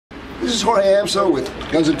This is Jorge Amso with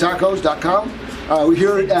gunsandtacos.com. We're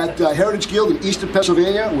here at Heritage Guild in Eastern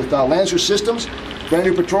Pennsylvania with Lancer Systems, brand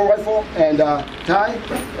new patrol rifle, and Ty,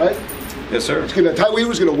 right? Yes, sir. Ty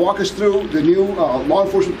Weaver's going to walk us through the new law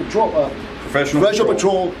enforcement patrol, professional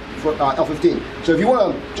patrol for L15. So if you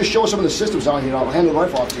want to just show us some of the systems on here, I'll hand the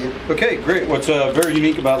rifle off to you. Okay, great. What's very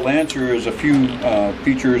unique about Lancer is a few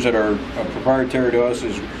features that are proprietary to us.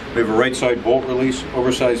 Is we have a right side bolt release,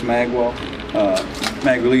 oversized mag wall,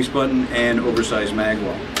 mag release button, and oversized mag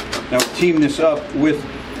wall. Now we team this up with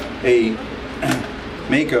a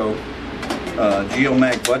Mako GL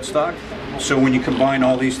mag buttstock. So when you combine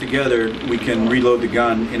all these together, we can reload the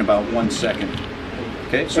gun in about 1 second.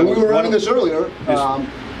 Okay. So and we were running this earlier.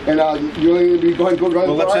 And you want to go ahead and go run.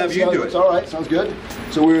 Well, let's have you do it. All right, sounds good.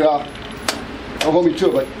 So we're, I'll hold me to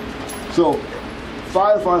it, but, so,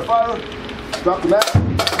 fire, drop the mag,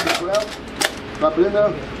 put it out, drop it in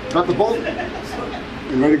there, drop the bolt,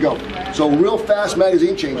 and ready to go. So real fast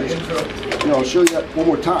magazine changes. I'll show you that one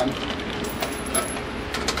more time.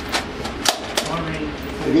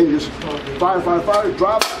 Again, just fire,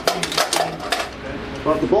 drop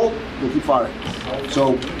the bolt, and keep firing.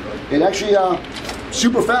 So, it actually,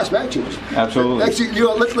 super fast mag changes. Absolutely. Actually,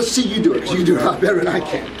 let's see you do it, because you do it a lot better than I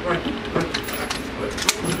can.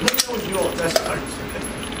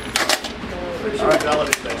 All right,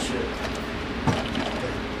 validate that shit.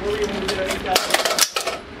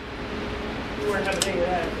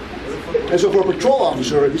 And so for a patrol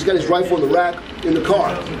officer, if he's got his rifle in the rack in the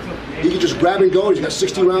car, he can just grab and go, and he's got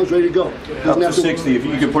 60 rounds ready to go. Up to 60. If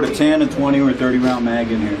you could put a 10, a 20, or a 30 round mag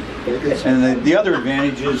in here. And the other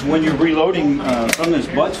advantage is when you're reloading from this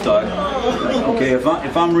buttstock, okay,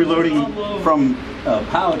 if I'm reloading from a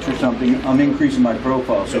pouch or something, I'm increasing my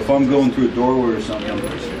profile. So if I'm going through a doorway or something,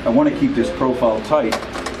 I want to keep this profile tight.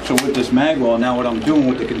 So with this mag wall, now what I'm doing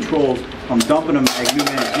with the controls, I'm dumping a mag, new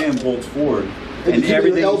mag jam, bolts forward. And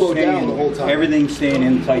everything's staying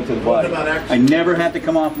in tight to the body. I never have to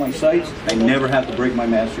come off my sights. I never have to break my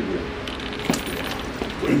master grip.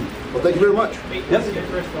 Well, thank you very much. Yep.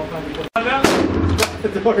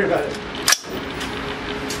 Don't worry about it.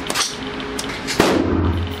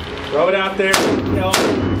 Throw it out there.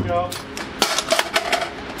 Go.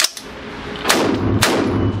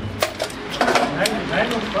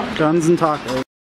 Guns and tacos.